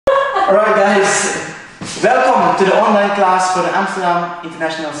Alright guys, welcome to the online class for the Amsterdam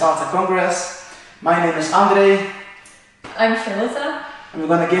International Salsa Congress. My name is Andre. I'm Charlotte. And we're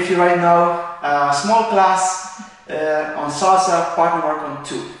going to give you right now a small class on salsa partner work on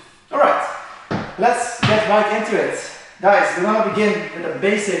 2. Alright, let's get right into it. Guys, we're going to begin with a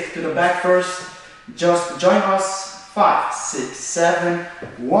basic to the back first. Just join us. 5, 6, 7,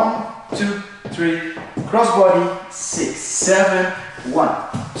 1, 2, 3, crossbody, 6, 7, 1,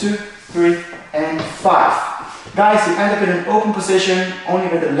 2, 3, and 5. Guys, you end up in an open position only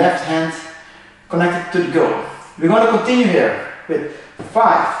with the left hand connected to the goal. We're going to continue here with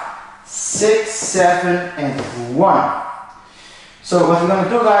 5, 6, 7, and 1. So what we're going to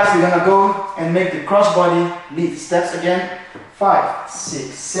do, guys, we're going to go and make the crossbody lead steps again. 5,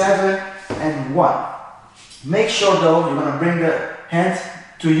 6, 7, and 1. Make sure though you're going to bring the hand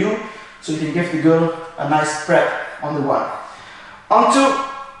to you so you can give the girl a nice prep on the 1. On 2,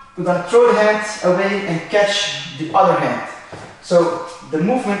 we're going to throw the hand away and catch the other hand. So the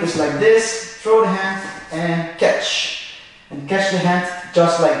movement is like this, throw the hand and catch. And catch the hand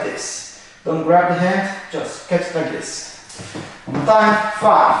just like this. Don't grab the hand, just catch like this. One more time,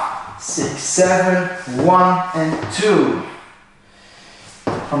 5, 6, 7, 1 and 2.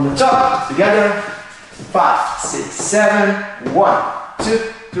 From the top, together. 5, 6, 7, 1, 2,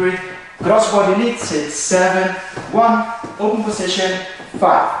 3, crossbody lead, 6, 7, 1, open position,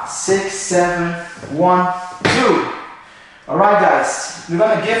 5, 6, 7, 1, 2. Alright guys, we're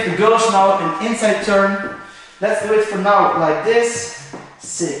going to give the girls now an inside turn. Let's do it for now like this,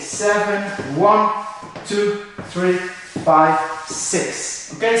 6, 7, 1, 2, 3, 5,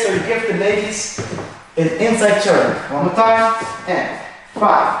 6. Okay, so you give the ladies an inside turn. One more time, and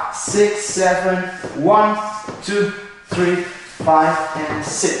 5, 6, 7, 1, 2, 3, 5, and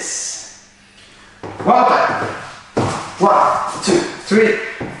 6. One more time. 1, 2, 3,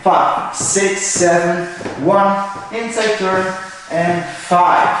 5, 6, 7, 1, inside turn, and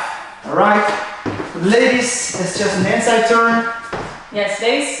 5. Alright? For the ladies, it's just an inside turn. Yes,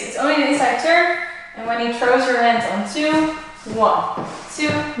 ladies, it's only an inside turn. And when you throw your hands on 2, 1,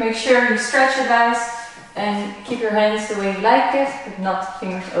 2, make sure you stretch your guys. And keep your hands the way you like it, but not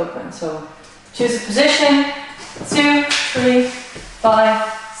fingers open. So choose a position, 2, 3,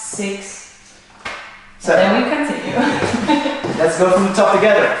 5, 6, 7. Then we continue. Let's go from the top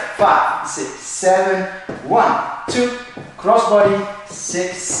together. 5, 6, 7, 1, 2, crossbody,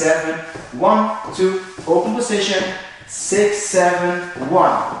 6, 7, 1, 2, open position, 6, 7,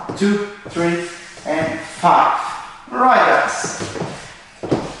 1, 2, 3, and 5. Alright guys.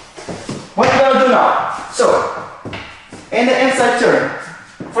 What we're going to do now? So, in the inside turn,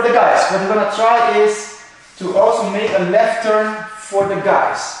 for the guys, what we're going to try is to also make a left turn for the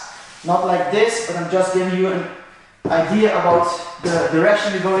guys. Not like this, but I'm just giving you an idea about the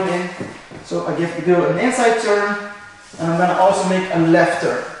direction you're going in. So I give the girl an inside turn, and I'm going to also make a left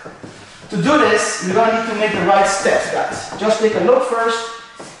turn. To do this, we're going to need to make the right steps, guys. Just take a look first.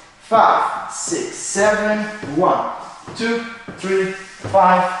 5, 6, 7, 1, 2, 3,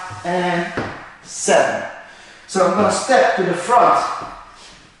 5, and 7. So I'm going to step to the front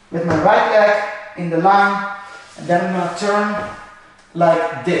with my right leg in the line, and then I'm going to turn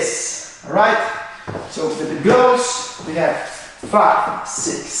like this. Alright? So with the girls, we have 5,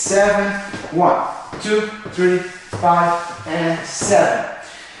 6, 7, 1, 2, 3, 5, and 7.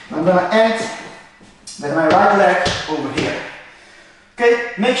 I'm going to end with my right leg over here.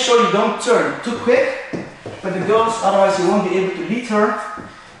 Okay? Make sure you don't turn too quick with the girls, otherwise you won't be able to lead her.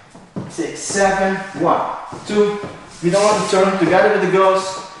 6, 7, 1, 2. We don't want to turn together with the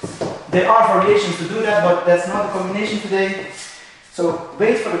girls. There are variations to do that, but that's not the combination today. So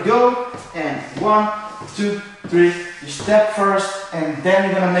wait for the go, and 1, 2, 3. You step first, and then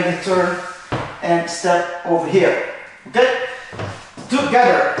you're gonna make a turn and step over here. Okay?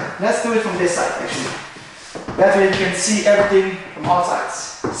 Together. Let's do it from this side actually. That way you can see everything from all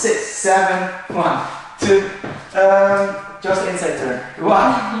sides. 6, 7, 1, 2. Just inside turn.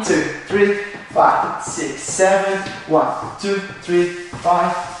 1, 2, 3, 5, 6, 7, 1, 2, 3,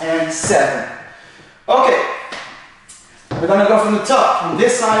 5, and 7. Okay. We're gonna go from the top, from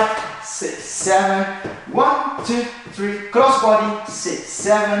this side. 6, 7, 1, 2, 3, crossbody, 6,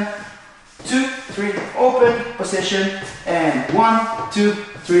 7, 2, 3, open position, and 1, 2,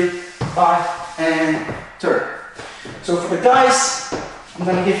 3, 5, and turn. So for the guys, I'm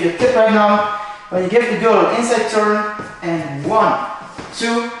gonna give you a tip right now. When you give the girl an inside turn, and 1,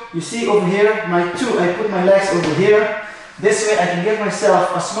 2, you see over here, my 2, I put my legs over here. This way I can give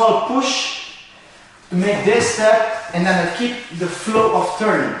myself a small push to make this step, and then I keep the flow of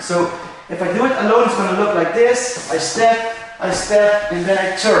turning. So if I do it alone, it's going to look like this. I step, and then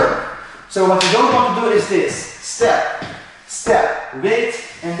I turn. So what you don't want to do is this. Step, step, wait,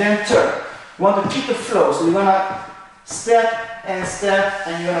 and then turn. You want to keep the flow, so you're gonna step, and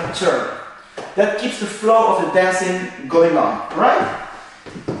you're gonna turn. That keeps the flow of the dancing going on, alright?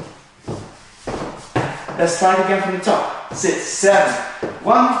 Let's try it again from the top. 6, 7,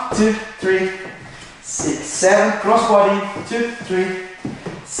 1, 2, 3, 6, 7, cross body, 2, 3,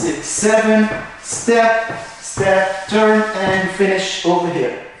 6, 7, step, step, turn, and finish over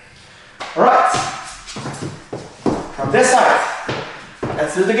here. Alright, from this side,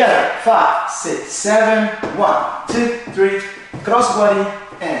 let's do it together. 5, 6, 7, 1, 2, 3, cross body,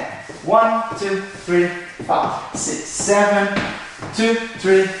 and 1, 2, 3, 5, 6, 7, 2,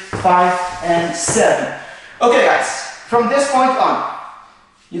 3, 5, and 7. Okay guys, from this point on,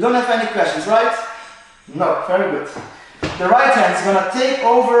 you don't have any questions, right? No, very good. The right hand is going to take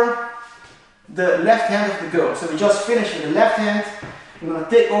over the left hand of the girl. So we just finished with the left hand, we're going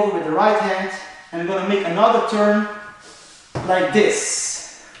to take over with the right hand, and we're going to make another turn like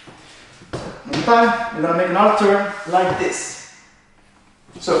this. One time, we're going to make another turn like this.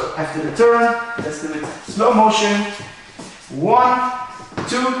 So after the turn, let's do it slow motion. 1,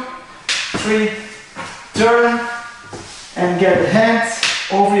 2, 3, turn, and get the hand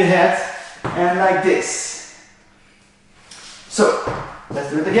over your head, and like this. So let's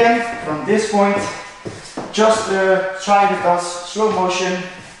do it again from this point. Just try with us slow motion.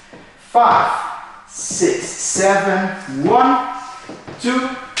 5, 6, 7, 1,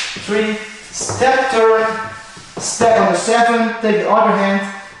 2, 3, step, turn, step on the 7, take the other hand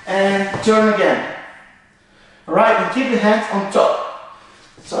and turn again. Alright, and keep the hand on top.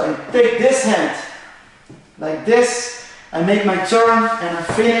 So I take this hand like this, I make my turn and I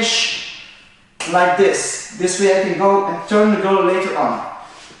finish like this. This way I can go and turn the girl later on.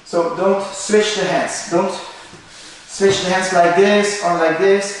 So don't switch the hands. Don't switch the hands like this or like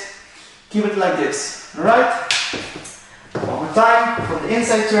this. Keep it like this. Alright? One more time for the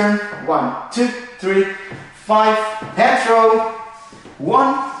inside turn. 1, 2, 3, 5. Hand throw.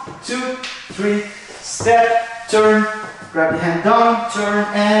 1, 2, 3. Step, turn. Grab the hand down, turn,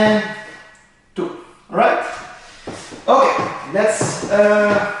 and 2. Alright? Okay, let's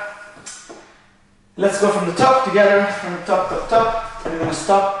go from the top together, from the top, and we're going to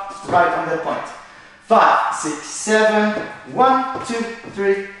stop right on that point. 5, 6, 7, 1, 2,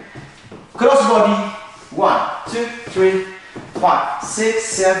 3, cross body, 1, 2, 3, 5, 6,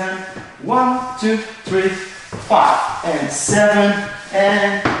 7, 1, 2, 3, 5, and 7,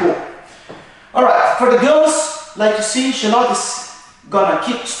 and 4. Alright, for the girls, like you see, Charlotte is gonna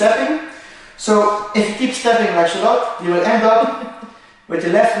keep stepping. So if you keep stepping like Charlotte, you will end up with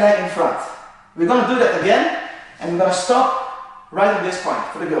your left leg in front. We're going to do that again, and we're going to stop right at this point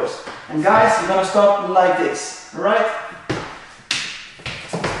for the girls. And guys, you're going to stop like this, alright?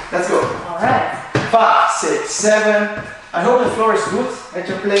 Let's go. Alright. 5, 6, 7. I hope the floor is good at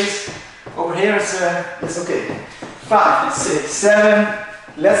your place. Over here it's okay. 5, 6, 7.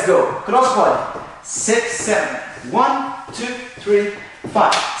 Let's go. Cross body. 6, 7. 1, 2, 3,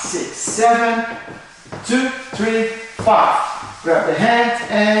 5, 6, 7. 2, 3, 5. Grab the hand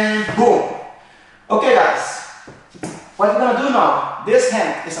and boom. Okay guys, what we're going to do now, this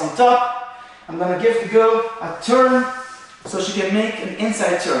hand is on top. I'm going to give the girl a turn so she can make an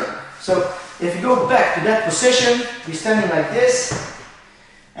inside turn. So if you go back to that position, we're standing like this,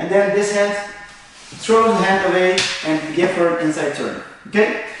 and then this hand throws the hand away and we give her an inside turn.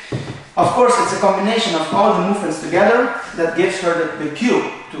 Okay? Of course it's a combination of all the movements together that gives her the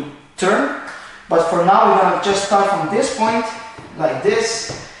cue to turn. But for now we're going to just start from this point, like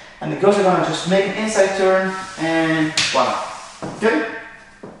this. And the girls are going to just make an inside turn and voila. Okay?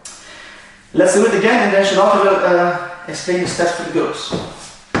 Let's do it again and then Charlotte will explain the steps for the girls.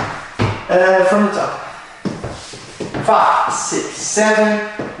 From the top. 5, 6, 7,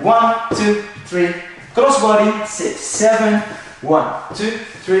 1, 2, 3. Cross body. 6, 7, 1, 2,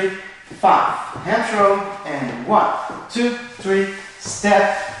 3, 5. Hand throw and 1, 2, 3.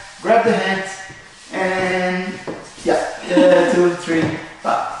 Step. Grab the hand and yeah, 2, 3,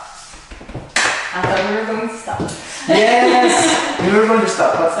 5. I thought we were going to stop. Yes, we were going to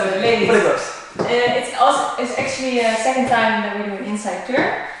stop. But so ladies, but it goes. It's actually a second time that we do an inside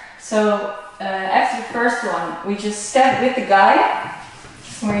turn. So after the first one, we just step with the guy.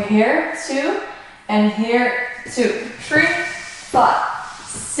 We're here 2, and here 2, 3, 5,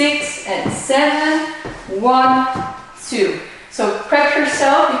 6, and 7. 1, 2. So prep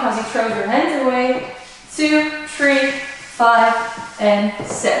yourself because you throw your hand away. 2, 3, 5, and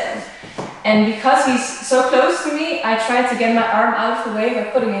 7. And because he's so close to me, I try to get my arm out of the way by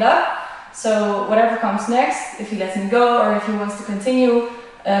putting it up. So whatever comes next, if he lets me go or if he wants to continue,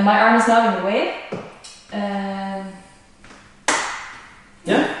 My arm is not in the way.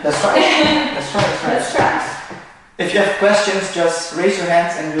 Yeah, that's right. That's right. That's right. Let's try. If you have questions, just raise your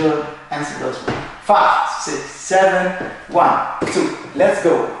hands and we'll answer those. 5, 6, 7, 1, 2. Let's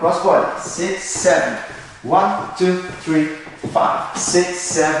go. Cross body. 6, 7, 1, 2, 3, 5, 6,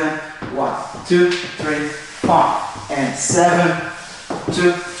 7, 1, 2, 3, 5, and 7,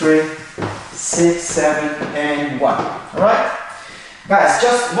 2, 3, 6, 7, and 1. Alright? Guys,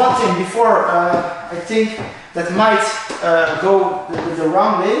 just one thing before I think that might go the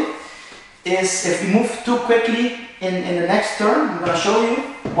wrong way is if you move too quickly in the next turn. I'm going to show you.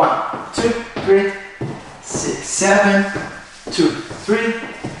 1, 2, 3, 6, 7, 2, 3,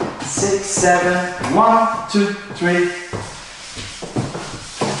 6, 7, 1, 2, 3.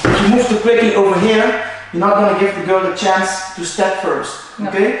 If you move too quickly over here, you're not going to give the girl the chance to step first.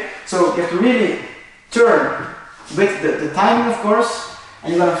 Okay? So you have to really turn with the timing, of course,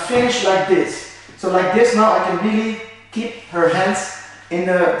 and you're going to finish like this. So like this now, I can really keep her hands in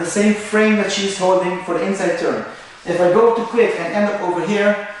the same frame that she's holding for the inside turn. If I go too quick and end up over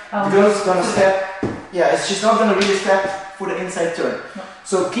here, the girl's going to step, she's not going to really step for the inside turn. No.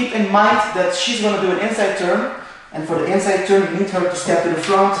 So keep in mind that she's going to do an inside turn, and for the inside turn you need her to step to the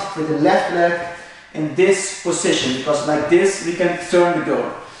front with the left leg in this position, because like this we can turn the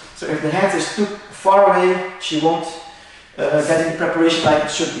girl. So if the hands is too far away, she won't get in preparation like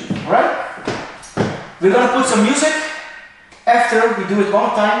it should be. Alright? We're going to put some music after we do it one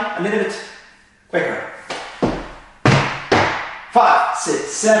time, a little bit quicker. 5,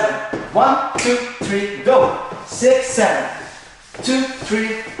 6, 7, 1, 2, 3, go. 6, 7, 2,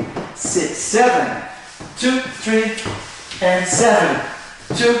 3, 6, 7, 2, 3, and 7,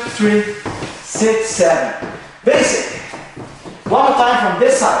 2, 3, 6, 7. Basic. One more time from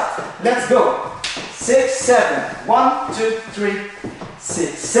this side. Let's go. 6, 7, 1, 2, 3,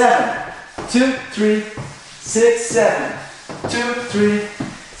 6, 7, 2, 3, 6, 7, 2, 3,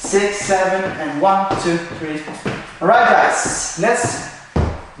 6, 7, and 1, 2, 3. Alright guys, let's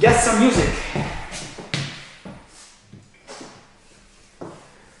get some music.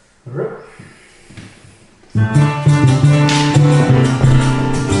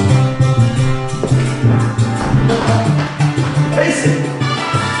 Basic.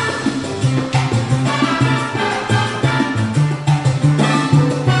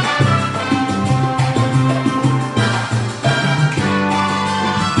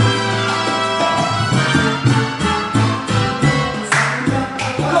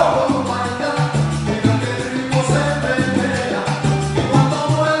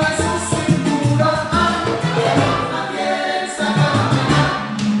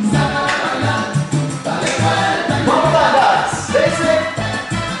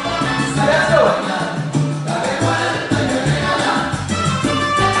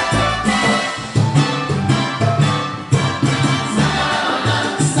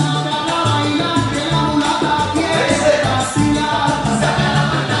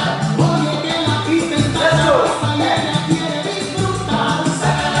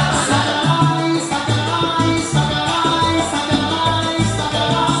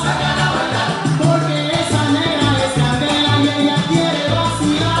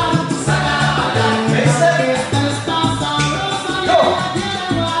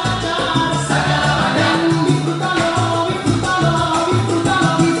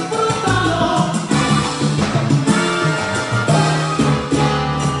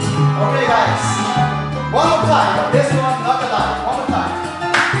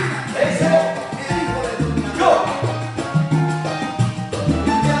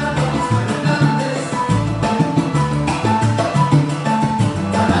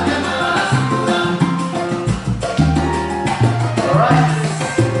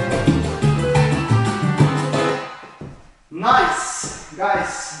 Nice,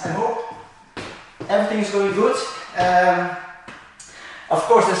 guys. I hope everything is going good. Of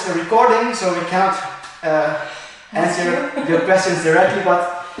course, there's a recording, so we cannot answer your questions directly.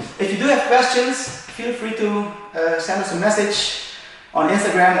 But if you do have questions, feel free to send us a message on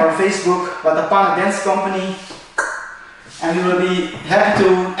Instagram or Facebook, but upon a dance company, and we will be happy to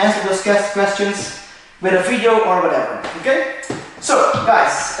answer those questions with a video or whatever. Okay? So,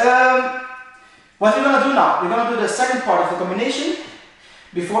 guys. What we're going to do now, we're going to do the second part of the combination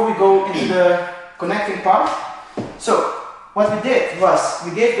before we go into the connecting part. So, what we did was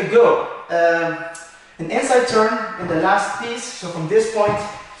we gave the girl an inside turn in the last piece. So from this point,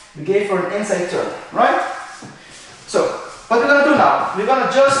 we gave her an inside turn, right? So, what we're going to do now, we're going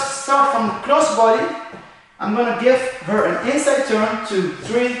to just start from the cross body. I'm going to give her an inside turn to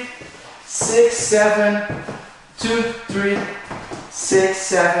 3, 6, 7, 2, 3, 6,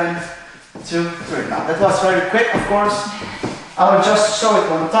 7, 2, 3. Now that was very quick, of course. I will just show it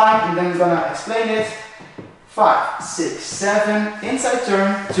one time and then I'm gonna explain it. 5, 6, 7, inside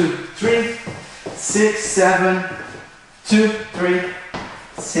turn, 2, 3, 6, 7, 2, 3,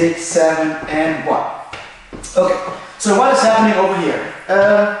 6, 7, and 1. Okay, so what is happening over here?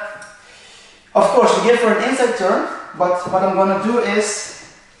 Of course, we give her an inside turn, but what I'm gonna do is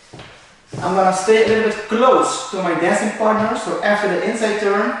I'm gonna stay a little bit close to my dancing partner. So after the inside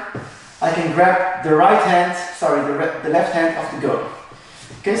turn, I can grab the right hand, sorry, the left hand of the girl.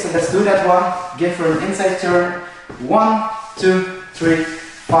 Okay, so let's do that one. Give her an inside turn. 1, 2, 3,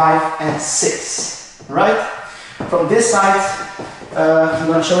 5, and 6. Right? From this side, I'm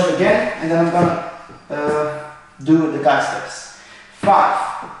going to show it again, and then I'm going to do the guy steps.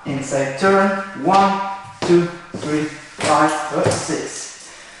 5, inside turn. 1, 2, 3, 5, 6.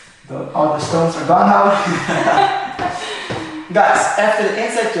 All the stones are gone now. Guys, after the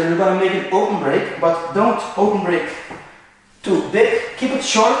inside turn, we're going to make an open break, but don't open break too big. Keep it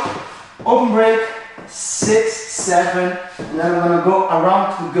short. Open break, 6, 7, and then I'm going to go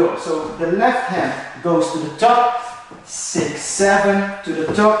around to go. So the left hand goes to the top, 6, 7 to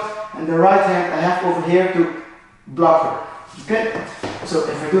the top, and the right hand I have over here to block her. Okay? So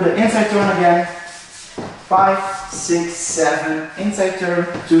if I do the inside turn again, 5, 6, 7, inside turn,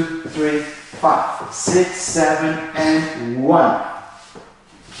 2, 3, 5, 6, 7, and 1.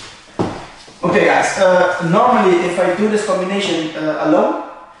 Okay guys, normally if I do this combination alone,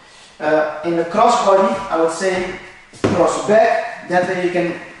 in the cross body, I would say cross back, that way you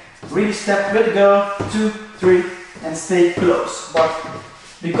can really step with the girl, 2, 3, and stay close. But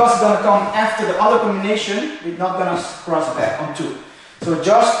because it's going to come after the other combination, we're not going to cross back on 2. So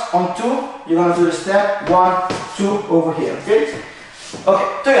just on 2, you're going to do the step 1, 2 over here, okay? Okay,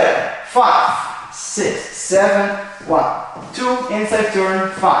 together, 5, 6, 7, 1, 2, inside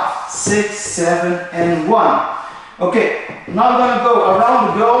turn, 5, 6, 7, and 1. Okay, now I'm going to go around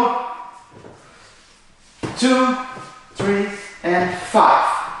the girl, 2, 3, and 5.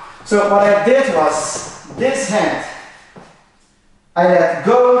 So what I did was, this hand, I let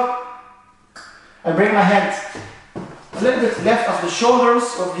go, I bring my hand a little bit left of the shoulders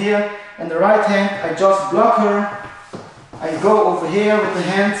over here, and the right hand, I just block her. I go over here with the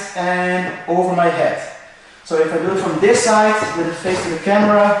hands and over my head. So if I do it from this side, with the face to the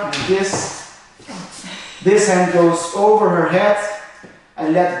camera, like this hand goes over her head, I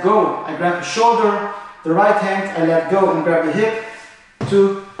let go, I grab the shoulder, the right hand, I let go and grab the hip,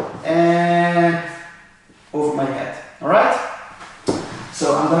 2, and over my head. Alright?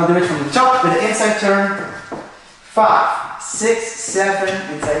 So I'm going to do it from the top with the inside turn. 5, 6,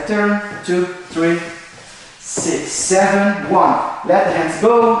 7, inside turn, 2, 3, 6, 7, 1. Let the hands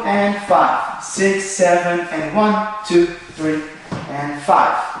go, and 5, 6, 7, and 1, 2, 3, and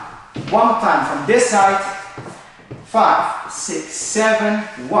 5. One more time from this side. 5, 6, 7,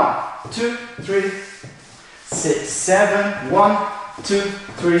 1, 2, 3, 6, 7, 1, 2,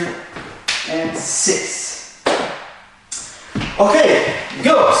 3, and 6. Okay,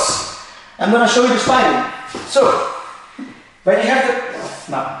 girls, I'm going to show you the styling. So, when you have the...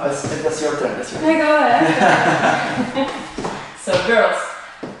 No, that's your turn. That's your turn. Go ahead. So, girls,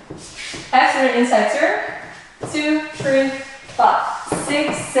 after the inside turn, 2, 3, 5,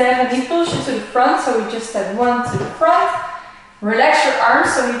 6, 7. He pulls you to the front, so we just step 1 to the front. Relax your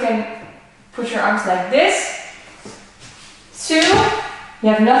arms, so you can put your arms like this. 2, you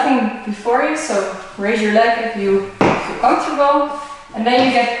have nothing before you, so raise your leg if you feel comfortable. And then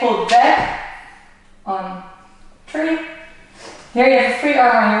you get pulled back on 3. Here you have a free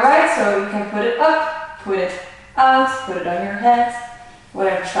arm on your right, so you can put it up, put it out, put it on your head,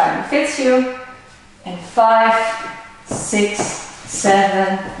 whatever style fits you. And 5, 6,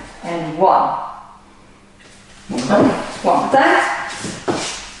 7, and 1. One more time.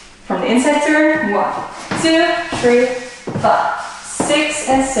 From the inside turn, 1, 2, 3, 5, 6,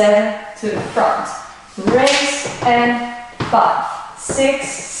 and 7 to the front. Raise and 5, 6,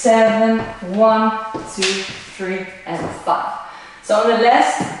 7, 1, 2, 3, and 5. So on the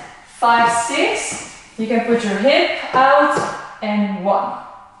last 5, 6, you can put your hip out and 1.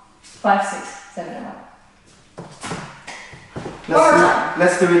 5, 6, 7, and 1.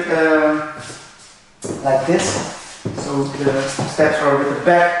 Let's do it like this. So the steps are with the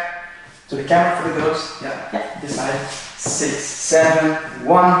back to the camera for the girls. Yeah. This side. 6, 7,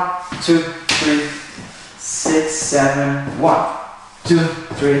 1, 2, 3, 6, 7, 1, 2,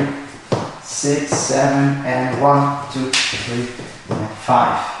 3, 6, 7, and 1, 2, 3, and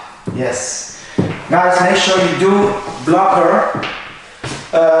 5. Yes. Guys, make sure you do block her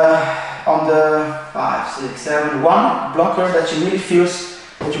on the 5, 6, 7, 1 blocker that she really feels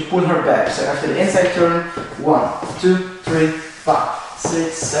that you pull her back. So after the inside turn, 1, 2, 3, 5,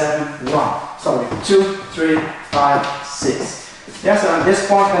 6, 7, 1. Sorry, 2, 3, 5, 6. Yeah, so at this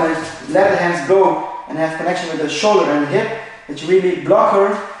point when I let the hands go and have connection with the shoulder and the hip, that you really block her.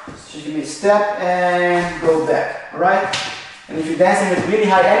 She's going to be a step and go back. Alright? And if you're dancing with really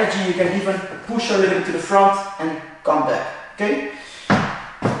high energy, you can even push her a little bit to the front and come back. Okay?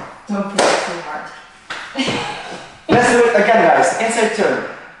 Don't push it too hard. Let's do it again, guys. Inside turn.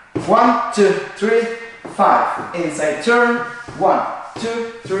 1, 2, 3, 5. Inside turn. 1,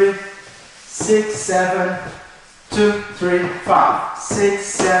 2, 3, 6, 7, 2, 3, 5. 6,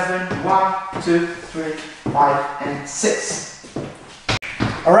 7, 1, 2, 3, 5, and 6.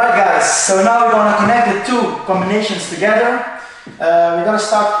 Alright guys, so now we're going to connect the two combinations together. We're going to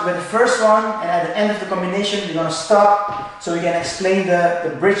start with the first one, and at the end of the combination we're going to stop so we can explain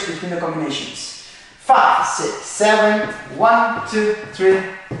the bridge between the combinations. 5, 6, 7, 1, 2, 3,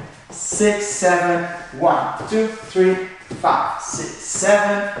 6, 7, 1, 2, 3, 5, 6,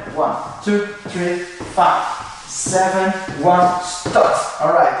 7, 1, 2, 3, 5, 7, 1, stop.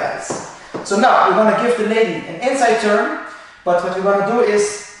 Alright guys. So now we're going to give the lady an inside turn, but what we're going to do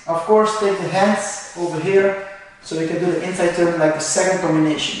is, of course, take the hands over here so we can do the inside turn like the second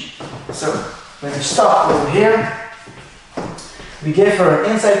combination. So when we stop over here, we give her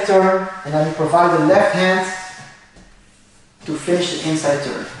an inside turn and then we provide the left hand to finish the inside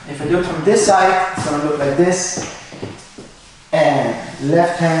turn. If I do it from this side, it's going to look like this, and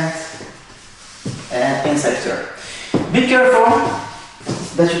left hand and inside turn. Be careful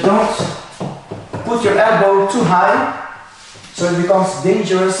that you don't put your elbow too high so it becomes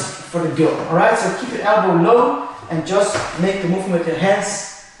dangerous for the girl. Alright, so keep your elbow low and just make the movement with your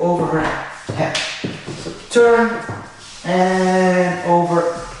hands over her head. So turn and over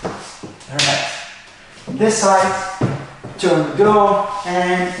her head. From this side, turn, go,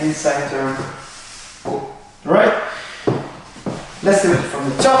 and inside turn, go. Alright? Let's do it from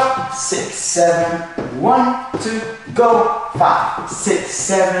the top. 6, 7, 1, 2, go. 5, 6,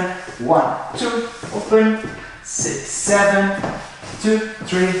 7, 1, 2, open. 6, 7, 2,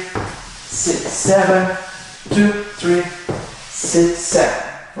 3, 6, 7, 2, 3, 6, 7.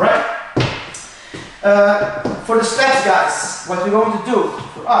 Right? For the steps, guys, what we're going to do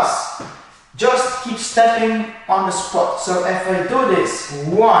for us, just keep stepping on the spot. So if I do this,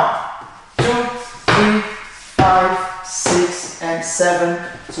 1, 2, 3, 5, 6, and 7,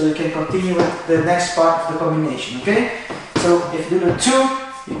 so you can continue with the next part of the combination. Okay? So if you do the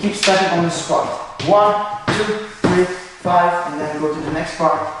 2, you keep stepping on the spot. 1, 2, 3, 5, and then go to the next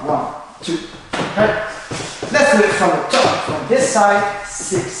part. 1, 2. Right? Let's do it from the top, from this side.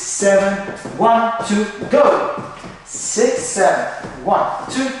 6, 7, 1, 2, go. 6, 7,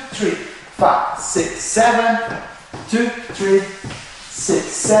 1, 2, 3, 5, 6, 7, 2, 3, 6,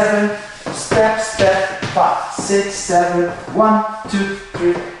 7, step, step, 5, 6, 7, 1, 2,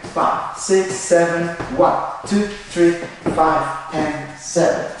 3, 5, 6, 7, 1, 2, 3, 5, and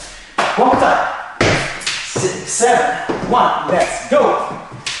 7. One more time. 6, 7, 1, let's go.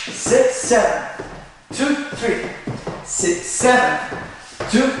 6, 7, 2, 3, 6, 7,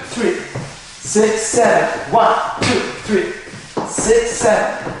 2, 3, 6, 7, 1, 2, 3, 6,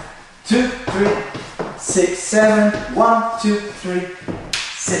 7, 2, 3, 6, 7, 1, 2, 3,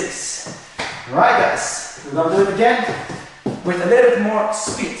 6. Right guys, we're gonna do it again with a little bit more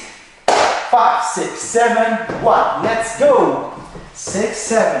speed. 5, 6, 7, 1, let's go. 6,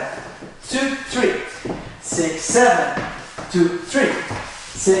 7, 2, 3, 6, 7, 2, 3,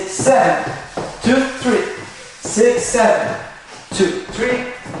 6, 7, 2, 3, 6, 7, 2,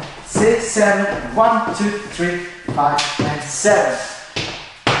 3, 6, 7, 1, 2, 3, 5, and 7.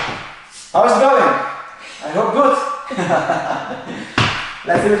 How's it going? I hope good.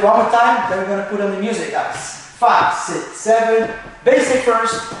 Let's do it one more time, then we're going to put on the music, guys. 5, 6, 7, basic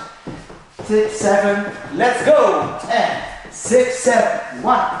first. 6, 7, let's go. And 6, 7,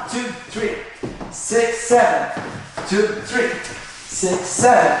 1, 2, 3, 6, 7, 2, 3, 6,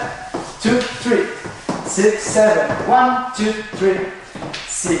 7, 2, 3, 6, 7, 1, 2, 3,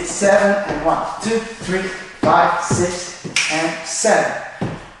 6, 7, and 1, 2, 3, 5, 6, and 7.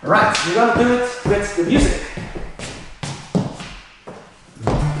 Right, we're going to do it with the music.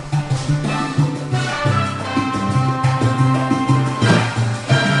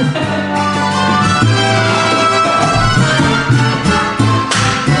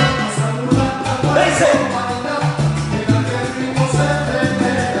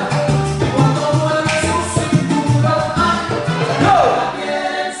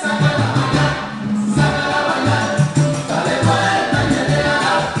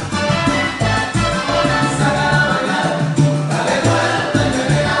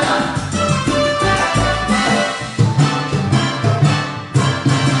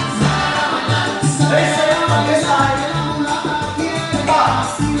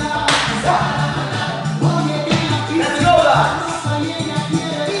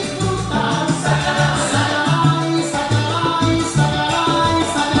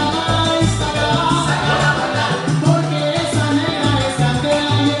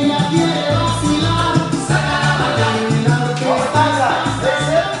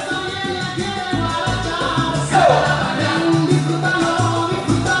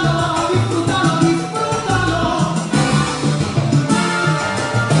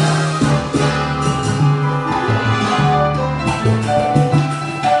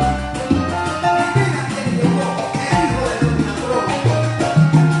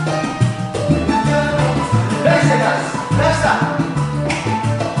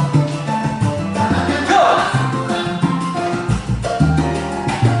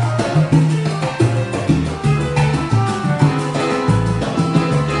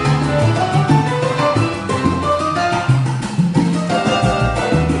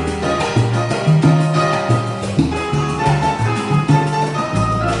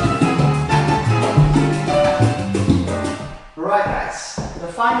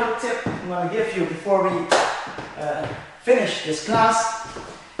 final tip I'm going to give you before we finish this class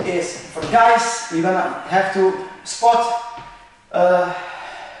is for guys, we're going to have to spot, we're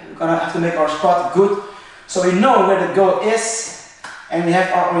going to have to make our spot good so we know where the goal is and we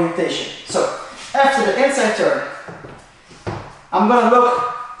have our orientation. So after the inside turn, I'm going to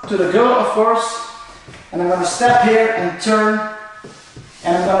look to the girl, of course, and I'm going to step here and turn,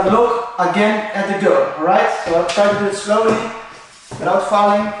 and I'm going to look again at the girl, alright? So I'll try to do it slowly, without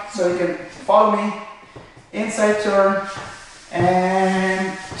falling, so you can follow me. Inside turn,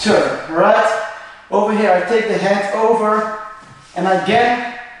 and turn, alright? Over here I take the hand over, and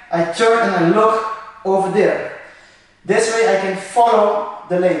again I turn and I look over there. This way I can follow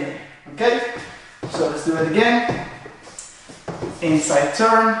the lady, okay? So let's do it again. Inside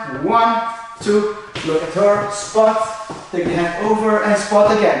turn, 1, 2, look at her, spot, take the hand over and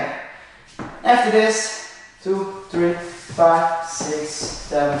spot again. After this, 2, 3, 5, 6,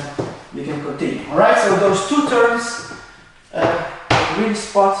 7, you can continue. Alright, so those 2 turns, really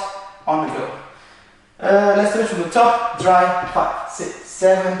spot on the go. Let's do it from the top, dry, 5, 6,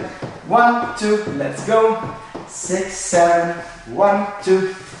 7, 1, 2, let's go. 6, 7, 1,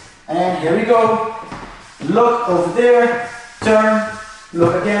 2, and here we go. Look over there. Turn,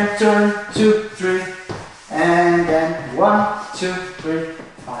 look again, turn, 2, 3, and then 1, 2, 3,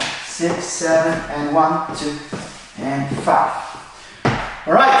 5, 6, 7, and 1, 2, and 5.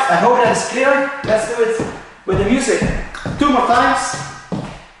 Alright, I hope that is clear. Let's do it with the music 2 more times.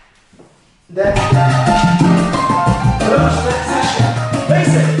 Then close the session.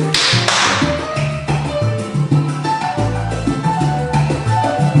 Basic.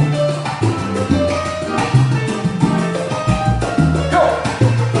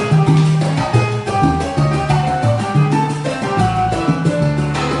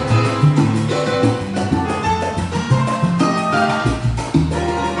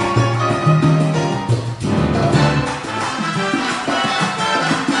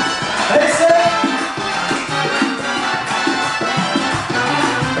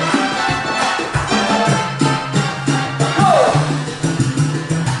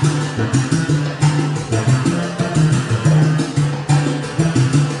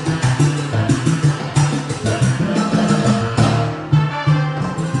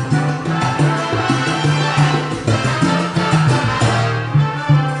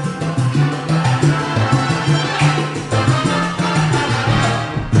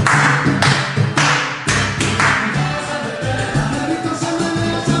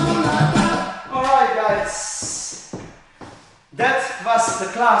 That was the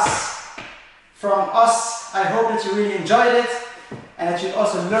class from us. I hope that you really enjoyed it and that you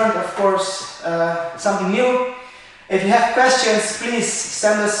also learned, of course, something new. If you have questions, please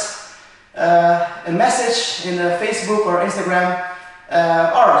send us a message in the Facebook or Instagram,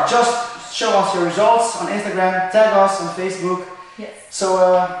 or just show us your results on Instagram, tag us on Facebook. Yes. So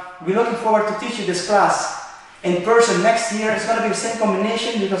we're looking forward to teach you this class in person next year. It's going to be the same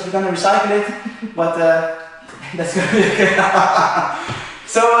combination because we're going to recycle it, but that's going to be okay.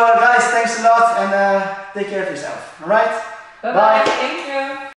 So guys, thanks a lot and take care of yourself. Alright? Bye-bye. Thank you.